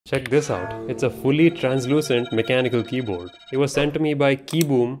Check this out. It's a fully translucent mechanical keyboard. It was sent to me by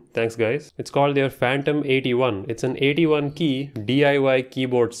Kiiboom. Thanks guys. It's called their Phantom 81. It's an 81 key DIY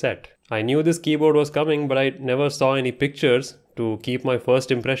keyboard set. I knew this keyboard was coming, but I never saw any pictures to keep my first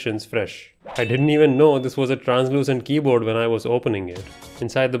impressions fresh. I didn't even know this was a translucent keyboard when I was opening it.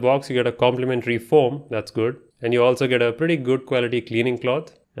 Inside the box you get a complimentary foam, that's good. And you also get a pretty good quality cleaning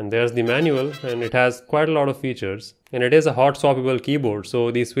cloth. And there's the manual, and it has quite a lot of features. And it is a hot-swappable keyboard,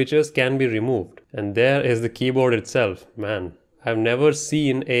 so the switches can be removed. And there is the keyboard itself. Man, I've never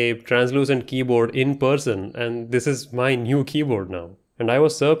seen a translucent keyboard in person, and this is my new keyboard now. And I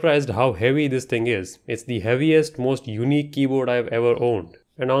was surprised how heavy this thing is. It's the heaviest, most unique keyboard I've ever owned.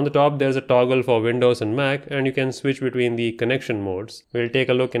 And on the top there's a toggle for Windows and Mac, and you can switch between the connection modes. We'll take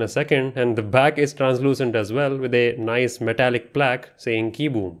a look in a second, and the back is translucent as well with a nice metallic plaque saying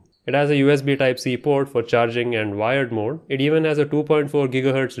Kiiboom. It has a USB Type-C port for charging and wired mode. It even has a 2.4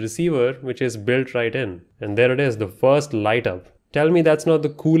 GHz receiver which is built right in. And there it is, the first light up. Tell me that's not the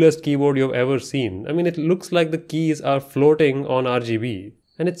coolest keyboard you've ever seen. I mean, it looks like the keys are floating on RGB.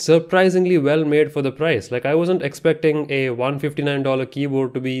 And it's surprisingly well made for the price. Like, I wasn't expecting a $159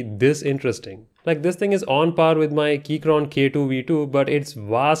 keyboard to be this interesting. Like, this thing is on par with my Keychron K2V2, but it's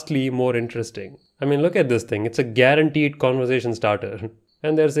vastly more interesting. I mean, look at this thing. It's a guaranteed conversation starter.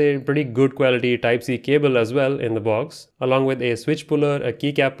 And there's a pretty good quality Type-C cable as well in the box, along with a switch puller, a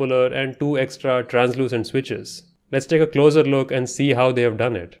keycap puller, and 2 extra translucent switches. Let's take a closer look and see how they have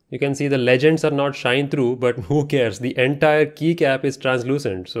done it. You can see the legends are not shine through, but who cares? The entire keycap is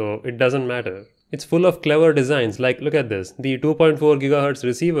translucent, so it doesn't matter. It's full of clever designs, like look at this. The 2.4 GHz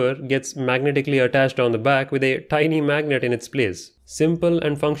receiver gets magnetically attached on the back with a tiny magnet in its place. Simple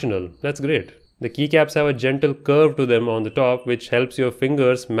and functional. That's great. The keycaps have a gentle curve to them on the top, which helps your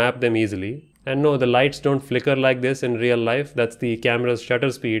fingers map them easily. And no, the lights don't flicker like this in real life. That's the camera's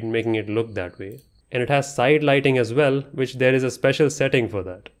shutter speed making it look that way. And it has side lighting as well, which there is a special setting for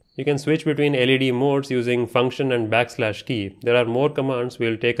that. You can switch between LED modes using function and / key. There are more commands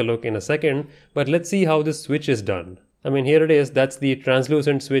we'll take a look in a second, but let's see how this switch is done. I mean, here it is. That's the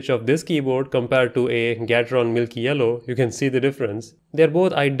translucent switch of this keyboard compared to a Gateron Milky Yellow. You can see the difference. They're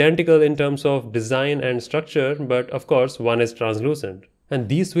both identical in terms of design and structure, but of course one is translucent. And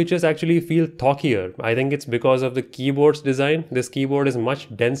these switches actually feel thockier. I think it's because of the keyboard's design. This keyboard is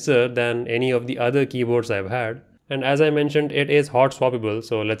much denser than any of the other keyboards I've had. And as I mentioned, it is hot swappable,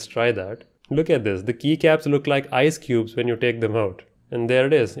 so let's try that. Look at this. The keycaps look like ice cubes when you take them out. And there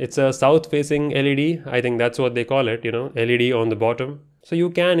it is. It's a south-facing LED. I think that's what they call it, you know, LED on the bottom. So you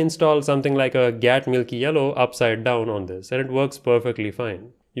can install something like a GAT Milky Yellow upside down on this, and it works perfectly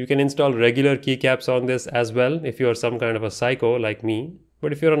fine. You can install regular keycaps on this as well if you're some kind of a psycho like me.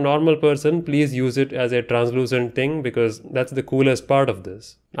 But if you're a normal person, please use it as a translucent thing because that's the coolest part of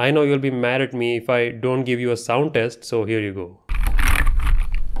this. I know you'll be mad at me if I don't give you a sound test, so here you go.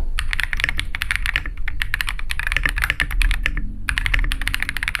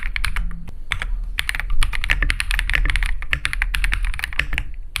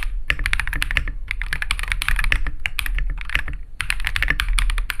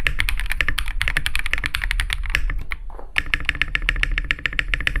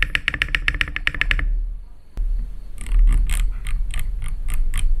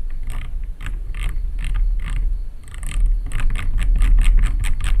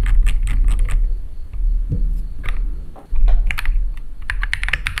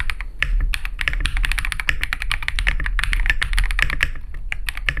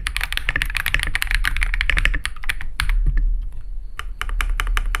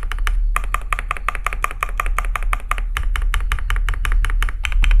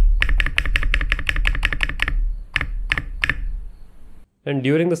 And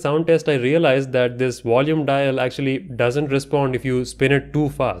during the sound test, I realized that this volume dial actually doesn't respond if you spin it too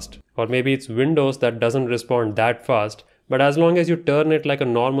fast. Or maybe it's Windows that doesn't respond that fast. But as long as you turn it like a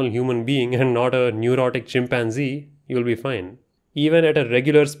normal human being and not a neurotic chimpanzee, you'll be fine. Even at a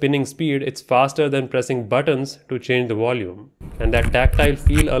regular spinning speed, it's faster than pressing buttons to change the volume. And that tactile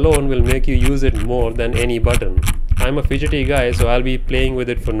feel alone will make you use it more than any button. I'm a fidgety guy, so I'll be playing with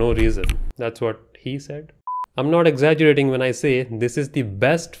it for no reason. That's what he said. I'm not exaggerating when I say this is the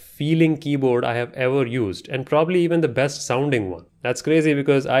best feeling keyboard I have ever used, and probably even the best sounding one. That's crazy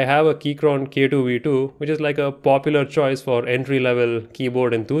because I have a Keychron K2V2, which is like a popular choice for entry-level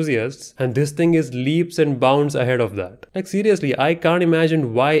keyboard enthusiasts, and this thing is leaps and bounds ahead of that. Like seriously, I can't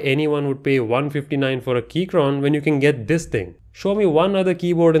imagine why anyone would pay $159 for a Keychron when you can get this thing. Show me one other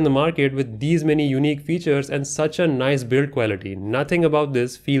keyboard in the market with these many unique features and such a nice build quality. Nothing about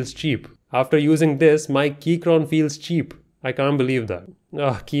this feels cheap. After using this, my Keychron feels cheap. I can't believe that.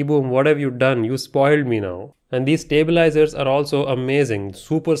 Ah, Kiiboom, what have you done? You spoiled me now. And these stabilizers are also amazing.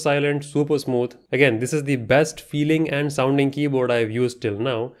 Super silent, super smooth. Again, this is the best feeling and sounding keyboard I've used till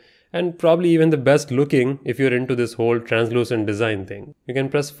now. And probably even the best looking if you're into this whole translucent design thing. You can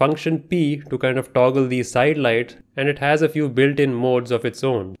press function P to kind of toggle the side light, and it has a few built-in modes of its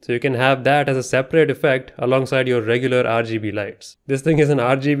own. So you can have that as a separate effect alongside your regular RGB lights. This thing is an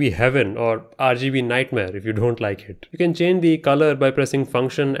RGB heaven or RGB nightmare if you don't like it. You can change the color by pressing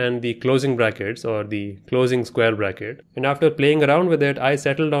function and the closing brackets or the closing square bracket. And after playing around with it, I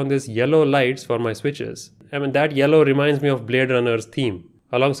settled on this yellow lights for my switches. I mean, that yellow reminds me of Blade Runner's theme.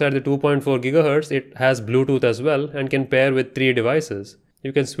 Alongside the 2.4 GHz, it has Bluetooth as well and can pair with 3 devices.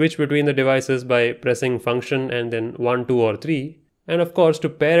 You can switch between the devices by pressing function and then 1, 2 or 3. And of course, to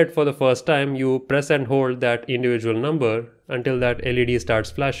pair it for the first time, you press and hold that individual number until that LED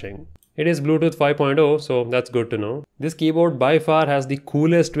starts flashing. It is Bluetooth 5.0, so that's good to know. This keyboard by far has the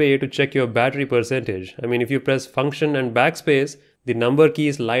coolest way to check your battery percentage. I mean, if you press function and backspace, the number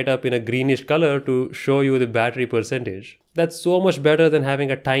keys light up in a greenish color to show you the battery percentage. That's so much better than having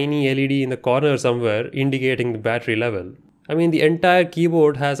a tiny LED in the corner somewhere indicating the battery level. I mean, the entire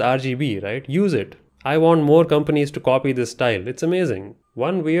keyboard has RGB, right? Use it. I want more companies to copy this style. It's amazing.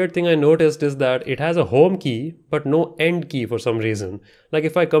 One weird thing I noticed is that it has a home key but no end key for some reason. Like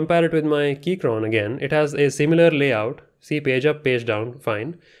if I compare it with my Keychron again, it has a similar layout. See, page up, page down,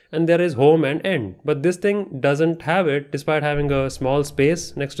 fine. And there is home and end. But this thing doesn't have it despite having a small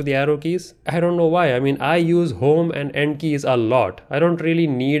space next to the arrow keys. I don't know why. I mean, I use home and end keys a lot. I don't really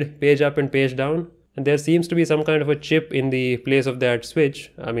need page up and page down. And there seems to be some kind of a chip in the place of that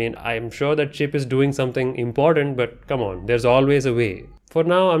switch. I mean, I'm sure that chip is doing something important, but come on, there's always a way. For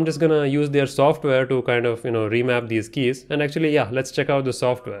now, I'm just gonna use their software to kind of, remap these keys. And actually, yeah, let's check out the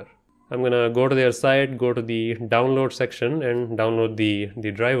software. I'm gonna go to their site, go to the download section and download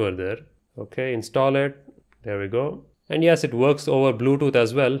the driver there. Okay, install it. There we go. And yes, it works over Bluetooth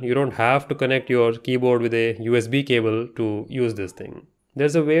as well. You don't have to connect your keyboard with a USB cable to use this thing.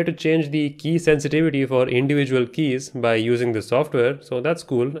 There's a way to change the key sensitivity for individual keys by using the software, so that's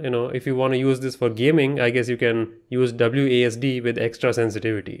cool. If you want to use this for gaming, I guess you can use WASD with extra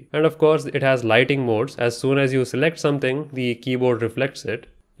sensitivity. And of course, it has lighting modes. As soon as you select something, the keyboard reflects it.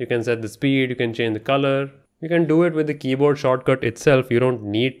 You can set the speed, you can change the color. You can do it with the keyboard shortcut itself. You don't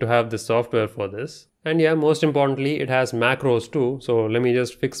need to have the software for this. And yeah, most importantly, it has macros too. So let me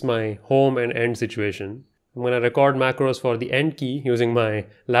just fix my home and end situation. I'm going to record macros for the end key using my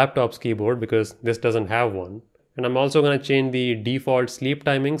laptop's keyboard because this doesn't have one. And I'm also going to change the default sleep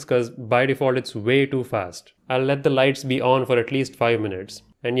timings because by default it's way too fast. I'll let the lights be on for at least 5 minutes.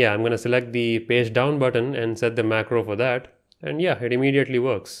 And yeah, I'm going to select the page down button and set the macro for that. And yeah, it immediately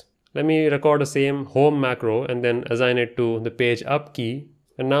works. Let me record the same home macro and then assign it to the page up key.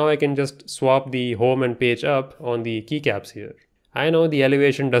 And now I can just swap the home and page up on the keycaps here. I know the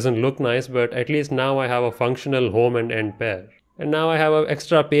elevation doesn't look nice, but at least now I have a functional home and end pair. And now I have an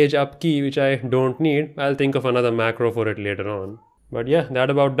extra page up key which I don't need. I'll think of another macro for it later on. But yeah, that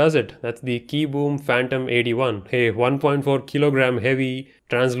about does it. That's the Kiiboom Phantom 81, a 1.4 kilogram heavy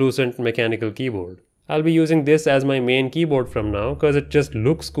translucent mechanical keyboard. I'll be using this as my main keyboard from now because it just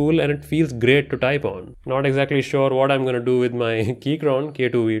looks cool and it feels great to type on. Not exactly sure what I'm going to do with my Keychron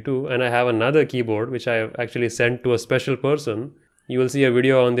K2V2, and I have another keyboard which I have actually sent to a special person. You will see a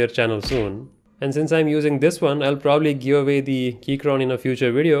video on their channel soon. And since I'm using this one, I'll probably give away the Keychron in a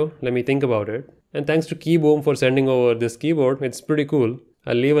future video. Let me think about it. And thanks to Kiiboom for sending over this keyboard. It's pretty cool.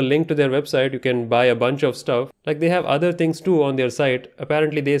 I'll leave a link to their website. You can buy a bunch of stuff. Like they have other things too on their site.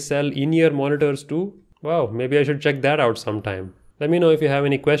 Apparently they sell in-ear monitors too. Wow, maybe I should check that out sometime. Let me know if you have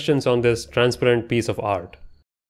any questions on this transparent piece of art.